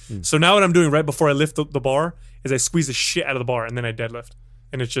beginning. So now what I'm doing right before I lift the bar is I squeeze the shit out of the bar and then I deadlift,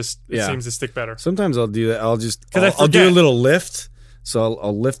 and it seems to stick better. Sometimes I'll do that. I'll I do a little lift. So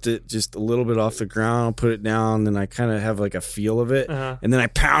I'll lift it just a little bit off the ground. I'll put it down, then I kind of have like a feel of it, and then I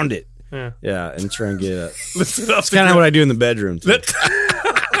pound it. Yeah, and try and get it. It's kind of what I do in the bedroom.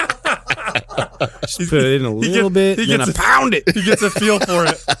 Just put it in a little bit, and then I pound it. He gets a feel for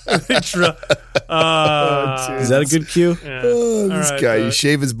it. Is that a good cue? Yeah. Oh, this right, guy, Doug. you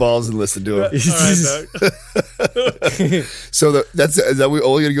shave his balls and listen to him. All right, Doug. So is that we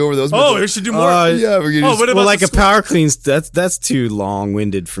only going to go over those? Oh, we should do more. Yeah, we're going to what about Well, like the a power cleans, that's too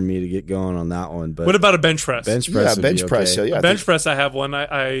long-winded for me to get going on that one. But What about a bench press? bench press? would bench be press. okay. Yeah, I bench think- press, I have one.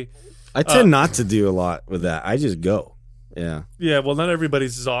 I I tend not to do a lot with that. I just go. Yeah. yeah. Well, not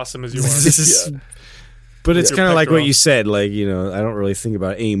everybody's as awesome as you are. But it's Your kind of like what pectoral. you said, like, I don't really think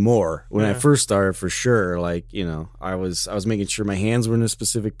about it anymore. When I Yeah. first started, for sure, like, I was making sure my hands were in a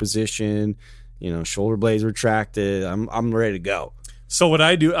specific position, shoulder blades were tracted. I'm ready to go. So what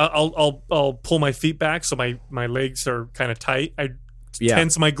I do, I'll pull my feet back so my legs are kind of tight. I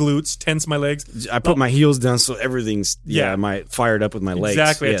tense my glutes, tense my legs. I put my heels down so everything's fired up with my legs.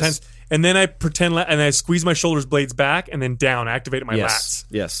 Exactly. Yes. I tense, and then I pretend and I squeeze my shoulders blades back and then down, activate my lats.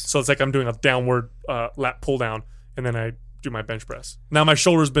 Yes. So it's like I'm doing a downward lat pull down, and then I do my bench press. Now my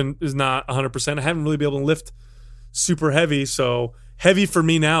shoulders is not 100%. I haven't really been able to lift super heavy, so heavy for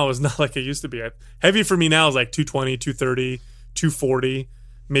me now is not like it used to be. Heavy for me now is like 220, 230, 240,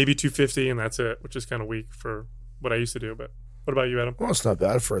 maybe 250, and that's it, which is kind of weak for what I used to do. But what about you, Adam? Well, it's not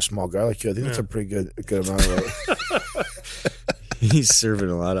bad for a small guy like you. I think that's a pretty good amount of weight. He's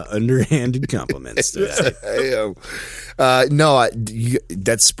serving a lot of underhanded compliments today.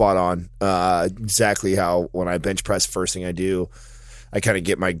 That's spot on. Exactly how when I bench press, first thing I do, I kind of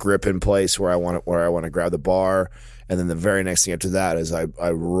get my grip in place where I want to grab the bar, and then the very next thing after that is I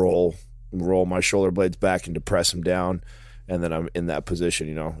roll my shoulder blades back and depress them down, and then I'm in that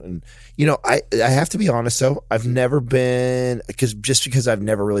position, And I have to be honest though, I've never been because I've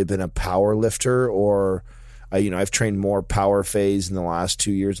never really been a power lifter or. I've trained more power phase in the last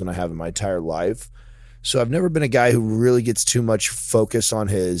 2 years than I have in my entire life. So I've never been a guy who really gets too much focus on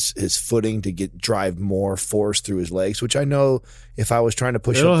his footing to drive more force through his legs, which I know if I was trying to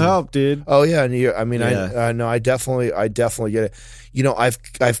push It'll up. help, dude. Oh yeah. And I know I definitely get it.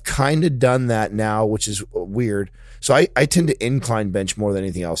 I've kind of done that now, which is weird. So I tend to incline bench more than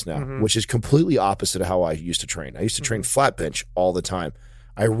anything else now, which is completely opposite of how I used to train. I used to train flat bench all the time.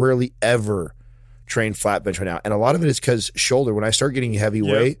 I rarely ever train flat bench right now, and a lot of it is because shoulder. When I start getting heavy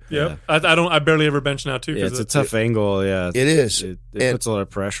weight, Yep. I barely ever bench now too. Yeah, it's a tough angle. Yeah, it is. It puts a lot of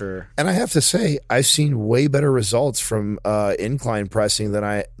pressure. And I have to say, I've seen way better results from incline pressing than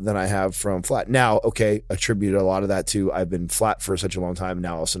I have from flat. Now, okay, attribute a lot of that to I've been flat for such a long time.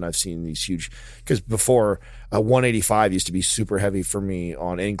 Now all of a sudden I've seen these huge, because before 185 used to be super heavy for me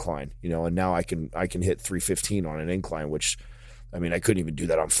on incline, and now I can hit 315 on an incline, which I couldn't even do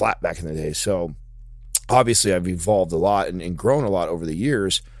that on flat back in the day. So obviously I've evolved a lot and grown a lot over the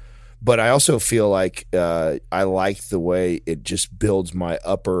years, but I also feel like I like the way it just builds my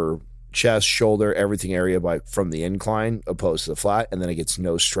upper chest, shoulder, everything area from the incline opposed to the flat, and then it gets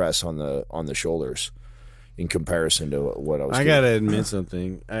no stress on the shoulders in comparison to what I was doing. Gotta admit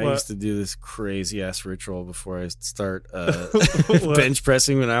something. I What? used to do this crazy ass ritual before I start bench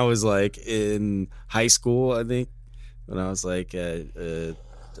pressing when I was like in high school. I think when I was like a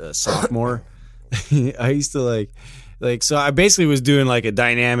sophomore. I used to so I basically was doing like a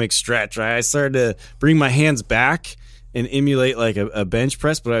dynamic stretch, right? I started to bring my hands back and emulate like a bench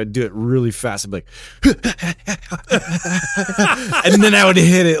press, but I would do it really fast. I'd be like, and then I would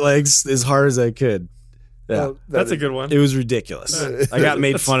hit it like as hard as I could. Yeah. That's a good one. It was ridiculous. I got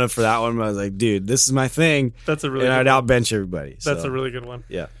made fun of for that one, but I was like, dude, this is my thing. That's a really and good I'd one. outbench everybody. That's so. a really good one.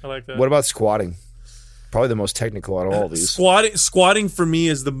 Yeah. I like that. What about squatting? Probably the most technical out of all these. Squatting for me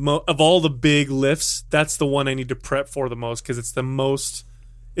is of all the big lifts. That's the one I need to prep for the most because it's the most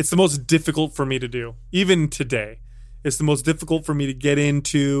difficult for me to do. Even today, it's the most difficult for me to get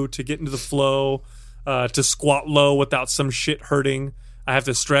into the flow, to squat low without some shit hurting. I have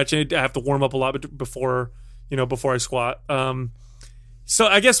to stretch. I have to warm up a lot before I squat. So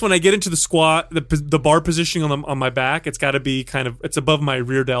I guess when I get into the squat, the bar positioning on my back, it's got to be it's above my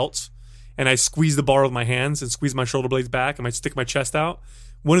rear delts, and I squeeze the bar with my hands and squeeze my shoulder blades back, and I stick my chest out.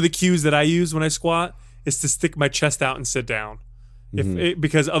 One of the cues that I use when I squat is to stick my chest out and sit down,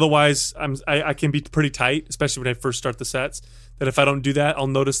 because otherwise I can be pretty tight, especially when I first start the sets. That if I don't do that, I'll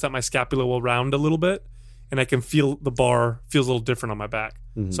notice that my scapula will round a little bit, and I can feel the bar feels a little different on my back.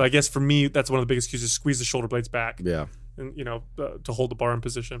 So I guess for me, that's one of the biggest cues is squeeze the shoulder blades back. Yeah. And to hold the bar in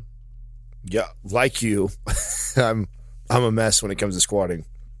position. Yeah, like you, I'm a mess when it comes to squatting.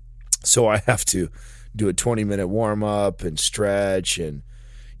 So I have to do a 20-minute warm up and stretch. And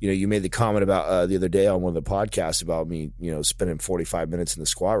you made the comment about the other day on one of the podcasts about me, spending 45 minutes in the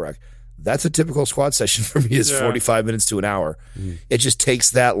squat rack. That's a typical squat session for me. Is 45 minutes to an hour. It just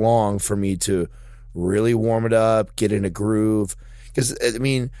takes that long for me to really warm it up, get in a groove. Because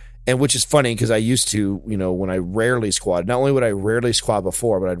and which is funny because I used to, when I rarely squat, not only would I rarely squat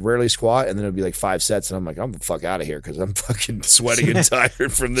before, but I'd rarely squat, and then it'd be like 5 sets, and I'm like, I'm the fuck out of here because I'm fucking sweating and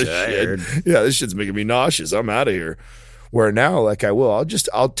tired from this shit. Yeah, this shit's making me nauseous. I'm out of here. Where now, like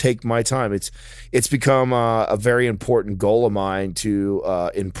I'll take my time. It's become a very important goal of mine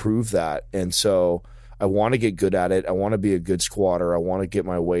to improve that, and so I want to get good at it. I want to be a good squatter. I want to get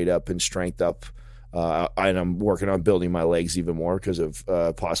my weight up and strength up. And I'm working on building my legs even more because of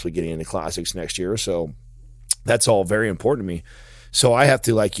possibly getting into classics next year. So that's all very important to me. So I have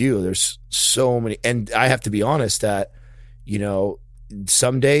to, like you, there's so many, and I have to be honest that,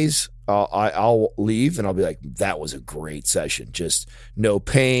 some days I'll leave and I'll be like, that was a great session. Just no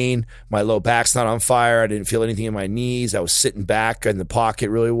pain. My low back's not on fire. I didn't feel anything in my knees. I was sitting back in the pocket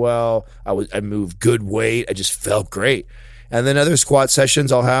really well. I moved good weight. I just felt great. And then other squat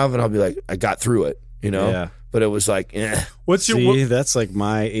sessions I'll have, and I'll be like, I got through it, Yeah. But it was like, eh. That's like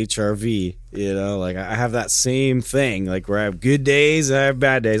my HRV, Like I have that same thing, like where I have good days, I have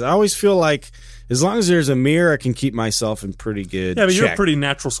bad days. I always feel like as long as there's a mirror, I can keep myself in pretty good Yeah, but check. you're a pretty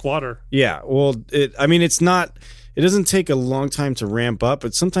natural squatter. Yeah, well, it doesn't take a long time to ramp up,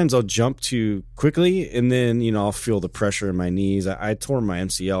 but sometimes I'll jump too quickly, and then, I'll feel the pressure in my knees. I tore my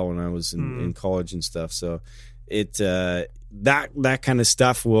MCL when I was in college and stuff, so it that kind of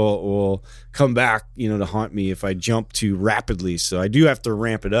stuff will come back, to haunt me if I jump too rapidly. So I do have to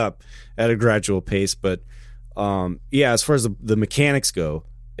ramp it up at a gradual pace. But as far as the mechanics go,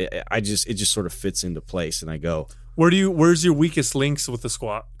 it just sort of fits into place, and I go. Where's your weakest links with the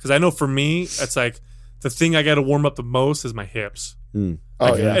squat? Because I know for me, it's like the thing I got to warm up the most is my hips.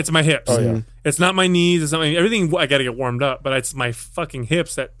 It's my hips. It's not my knees. It's not everything. I got to get warmed up, but it's my fucking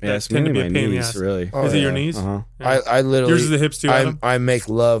hips that tend to be a pain in the ass. Really, is it your knees? Uh-huh. Yeah. I literally yours is the hips too. Adam? I make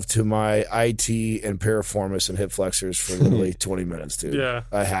love to my IT and piriformis and hip flexors for literally 20 minutes, dude. Yeah,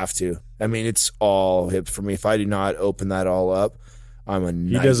 I have to. It's all hips for me. If I do not open that all up, I'm a.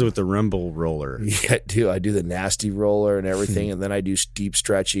 He does it with the rumble roller. Yeah, I do the nasty roller and everything, and then I do deep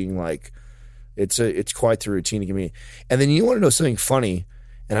stretching. Like it's quite the routine to give me. And then you want to know something funny.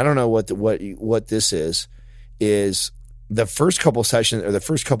 And I don't know what this is the first couple sessions or the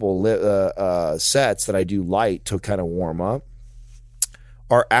first couple sets that I do light to kind of warm up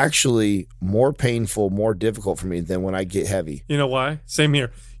are actually more painful, more difficult for me than when I get heavy. You know why? Same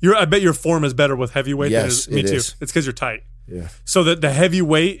here. I bet your form is better with heavy weight yes, than me too. Is. It's because you're tight. Yeah. So that the heavy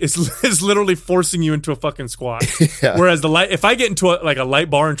weight is literally forcing you into a fucking squat. Yeah. Whereas the light, if I get into a light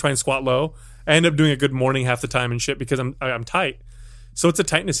bar and try and squat low, I end up doing a good morning half the time and shit because I'm tight. So it's a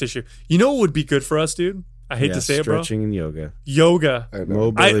tightness issue. You know what would be good for us, dude? I hate to say it, bro. Stretching and yoga. Yoga.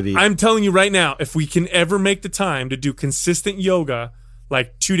 Mobility. I'm telling you right now, if we can ever make the time to do consistent yoga,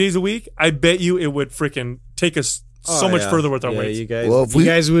 like 2 days a week, I bet you it would freaking take us so much further with our weights. You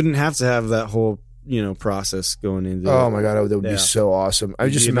guys wouldn't have to have that whole process going into it. Oh my god, that would be so awesome. I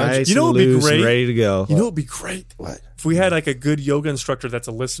just imagine. Nice, what would be great? Ready to go. You know what would be great? What? If we had like a good yoga instructor that's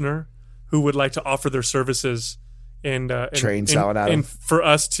a listener who would like to offer their services and train Sal and Adam, and for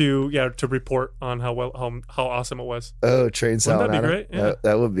us to report on how awesome it was. Oh, train Sal and Adam. That'd be great. Yeah.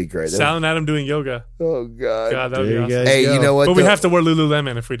 That would be great. Sal and Adam doing yoga. Oh god, that would be awesome. Hey, you know what? But we have to wear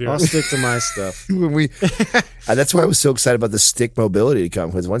Lululemon if we do. I'll stick to my stuff. That's why I was so excited about the stick mobility to come,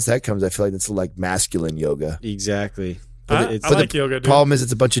 because once that comes, I feel like it's like masculine yoga. Exactly. I like yoga, dude. Problem is,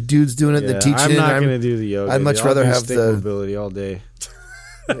 it's a bunch of dudes doing it. That teaching. I'm not going to do the yoga. I'd much rather have stick the mobility all day.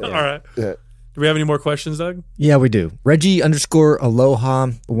 All right. Yeah. Do we have any more questions, Doug? Yeah, we do.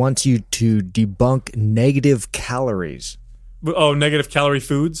 Reggie_Aloha wants you to debunk negative calories. Oh, negative calorie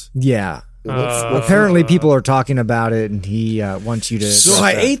foods? Yeah. Apparently, people are talking about it, and he wants you to. So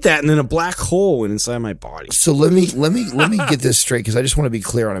I ate that, and then a black hole went inside my body. So let me get this straight, because I just want to be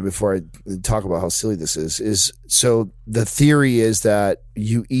clear on it before I talk about how silly this is. So the theory is that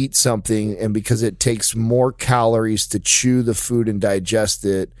you eat something, and because it takes more calories to chew the food and digest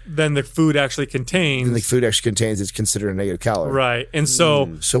it Then the food actually contains. than the food actually contains, it's considered a negative calorie. Right. And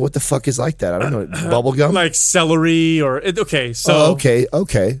so, So what the fuck is like that? I don't know. Bubble gum? like celery or. Okay. So. Oh, okay.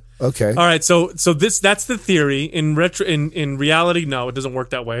 All right, so that's the theory. In reality, no, it doesn't work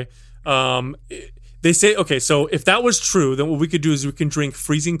that way. They say, okay, so if that was true, then what we could do is we can drink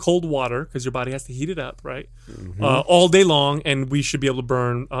freezing cold water, because your body has to heat it up, right? All day long, and we should be able to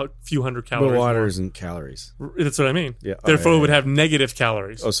burn a few hundred calories. But water more. isn't calories. That's what I mean. Yeah. Therefore, Oh, it yeah, would yeah. have negative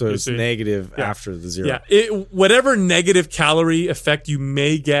calories. Oh, so you it's see. negative Yeah. after the zero. Yeah, whatever negative calorie effect you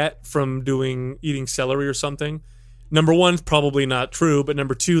may get from eating celery or something, number one, it's probably not true. But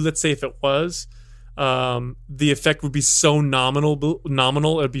number two, let's say if it was, the effect would be so nominal,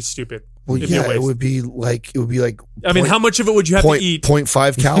 it'd be stupid. Well, It'd be a yeah, it waste. would be like I mean, how much of it would you have to eat?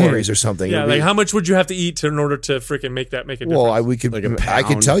 0.5 calories or something. Yeah, It'd be- like how much would you have to eat in order to freaking make a difference? Well, Like a I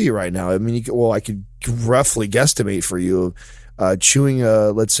could pound? tell you right now. I mean, I could roughly guesstimate for you. Chewing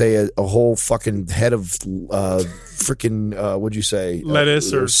let's say a whole fucking head of freaking what'd you say,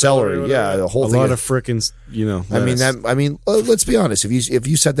 Lettuce or celery? celery, Yeah, whatever. a whole A thing. lot of frickin', I mean, let's be honest. If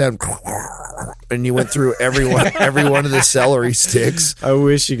you sat down and you went through every one of the celery sticks, I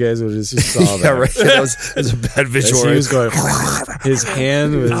wish you guys would have just saw that. yeah, right. That was a bad As visual. he was going, his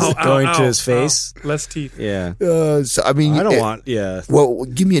hand was Ow, going ow, to his ow, face. ow. Less teeth. Yeah. So, I mean, I don't want, yeah. Well,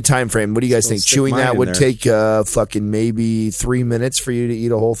 give me a time frame. What do you guys think? stick Chewing mine that in would there. take fucking maybe 3 minutes for you to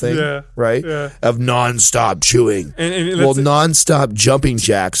eat a whole thing, Yeah, right? yeah. Of nonstop chewing. And Well, let's- nonstop jumping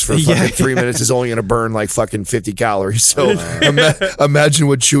jacks for fucking Yeah. 3 minutes is only going to burn like fucking 50 calories. So imagine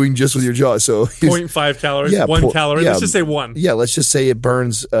what chewing just with your jaw. So 0.5 calories, Yeah, 1 calorie. yeah. Let's just say 1. yeah, let's just say it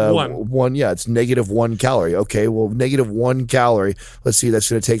burns One. Yeah, it's negative 1 calorie. Okay, well, negative 1 calorie. Let's see, that's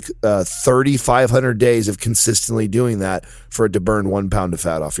going to take 3,500 days of consistently doing that for it to burn 1 pound of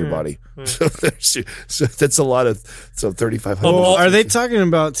fat off your body. So that's a lot of 3,500. Well, are they talking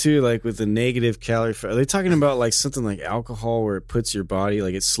about too, like with the negative calorie? Are they talking about like something like alcohol, where it puts your body,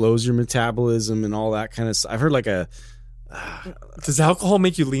 like it slows your metabolism and all that kind of stuff? I've heard like Does alcohol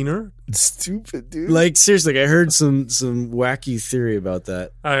make you leaner? Stupid, dude. like seriously, I heard some wacky theory about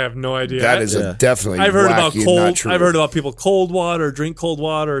that. I have no idea. That is Yeah. a definitely. I've heard about wacky and not cold. true. I've heard about people cold water, drink cold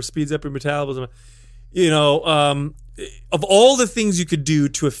water, speeds up your metabolism. You know, of all the things you could do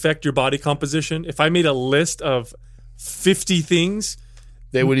to affect your body composition, if I made a list of 50 things,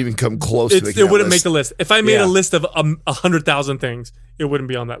 They wouldn't even come close to it making that wouldn't list. make the list. If I made Yeah. a list of 100,000 things, it wouldn't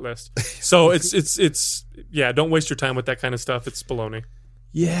be on that list. So it's yeah. Don't waste your time with that kind of stuff. It's baloney,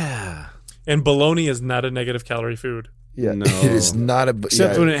 Yeah. and baloney is not a negative calorie food. Yeah, No. it is not a.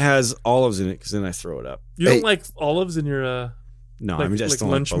 Except yeah. when it has olives in it, because then I throw it up. You don't Hey. like olives in your No, Like- I mean just like don't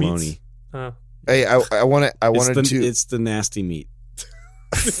like lunch bologna. meats? Hey, I wanted to. It's the nasty meat.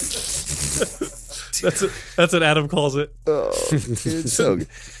 That's what Adam calls it. It's so good.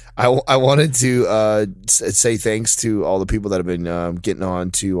 I wanted to say thanks to all the people that have been getting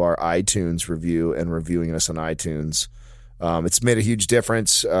on to our iTunes review and reviewing us on iTunes. It's made a huge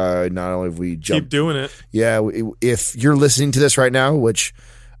difference. Not only have we Keep jumped, doing it. yeah. If you're listening to this right now, which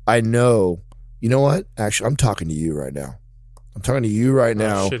I know, you know what? Actually, I'm talking to you right now. I'm talking to you right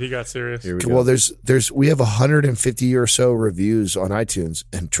now. Oh, shit, he got serious. Here we go. Well, we have 150 or so reviews on iTunes,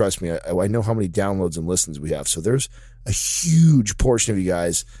 and trust me, I know how many downloads and listens we have. So there's a huge portion of you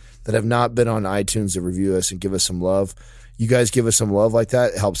guys that have not been on iTunes to review us and give us some love. You guys give us some love like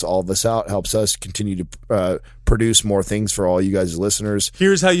that. It helps all of us out. Helps us continue to produce more things for all you guys as listeners.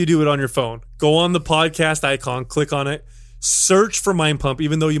 Here's how you do it on your phone. Go on the podcast icon, click on it, search for Mind Pump,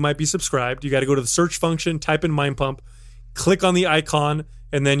 even though you might be subscribed. You got to go to the search function, type in Mind Pump, click on the icon,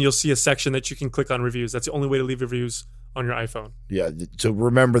 and then you'll see a section that you can click on reviews. That's the only way to leave reviews on your iPhone. Yeah, so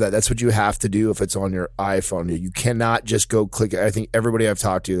remember that. That's what you have to do if it's on your iPhone. You cannot just go click it. I think everybody I've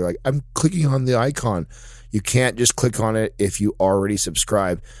talked to, they're like, I'm clicking on the icon. You can't just click on it if you already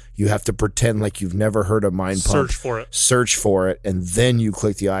subscribe. You have to pretend like you've never heard of Mind Pump. Search for it. Search for it, and then you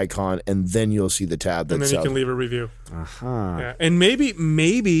click the icon, and then you'll see the tab And that's then you up. can leave a review. Aha. Yeah. And maybe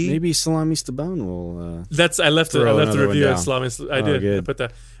Maybe Salami Stabone will. that's I left Throw the another one review down. at Salami. I Oh, did. good. I put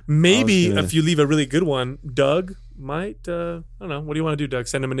that. Maybe I was gonna- if you leave a really good one, Doug, might, I don't know. What do you want to do, Doug?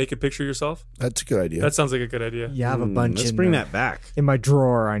 Send him a naked picture of yourself? That's a good idea. That sounds like a good idea. Yeah, I have a bunch. Let's bring that back. in my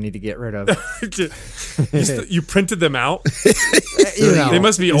drawer. I need to get rid of. You printed them out? You know. They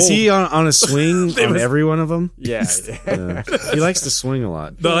must be Is old. he on a swing on every one of them? Yeah. He likes to swing a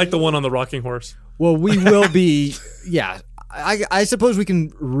lot. I like the one on the rocking horse. Well, we will be. Yeah. I suppose we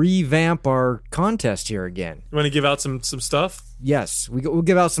can revamp our contest here again. You want to give out some stuff? Yes, we'll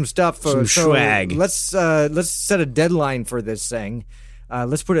give out some stuff. Some swag. Let's set a deadline for this thing.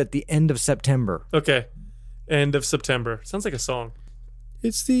 Let's put it at the end of September. Okay. End of September. Sounds like a song.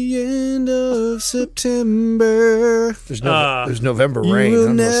 It's the end of September. There's November You rain. will I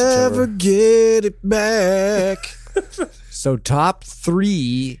don't know never September. get it back. So top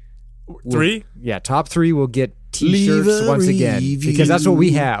three. Three? Yeah, top three will get T-shirts Leave a once again review. because that's what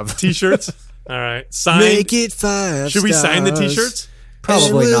we have. T-shirts? All right. Signed. Make it 5 Should we sign the stars. T-shirts? Probably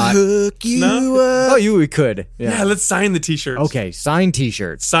And we'll not. Hook you No? up. Oh, we could. Yeah, let's sign the T-shirts. Okay, signed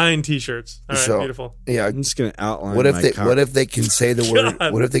T-shirts. Signed T-shirts. All right, So- beautiful. Yeah. I'm just gonna outline. What if my they? car. What if they can say the word?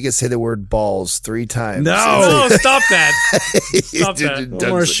 God. What if they can say the word balls 3 times? No. Oh, stop that. Stop that. No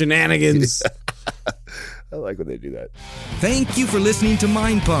more shenanigans. I like when they do that. Thank you for listening to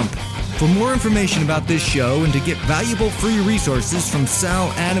Mind Pump. For more information about this show and to get valuable free resources from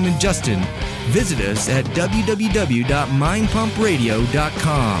Sal, Adam, and Justin, visit us at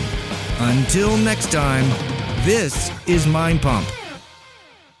www.mindpumpradio.com. Until next time, this is Mind Pump.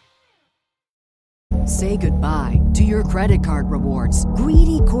 Say goodbye to your credit card rewards.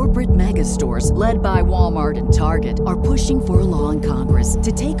 Greedy corporate mega stores, led by Walmart and Target, are pushing for a law in Congress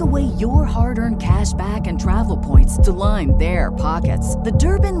to take away your hard-earned cash back and travel points to line their pockets. The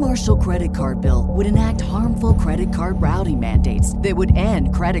Durbin-Marshall credit card bill would enact harmful credit card routing mandates that would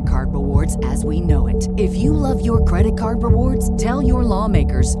end credit card rewards as we know it. If you love your credit card rewards, tell your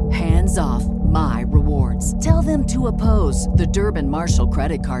lawmakers, hands off my rewards. Tell them to oppose the Durbin-Marshall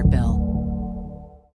credit card bill.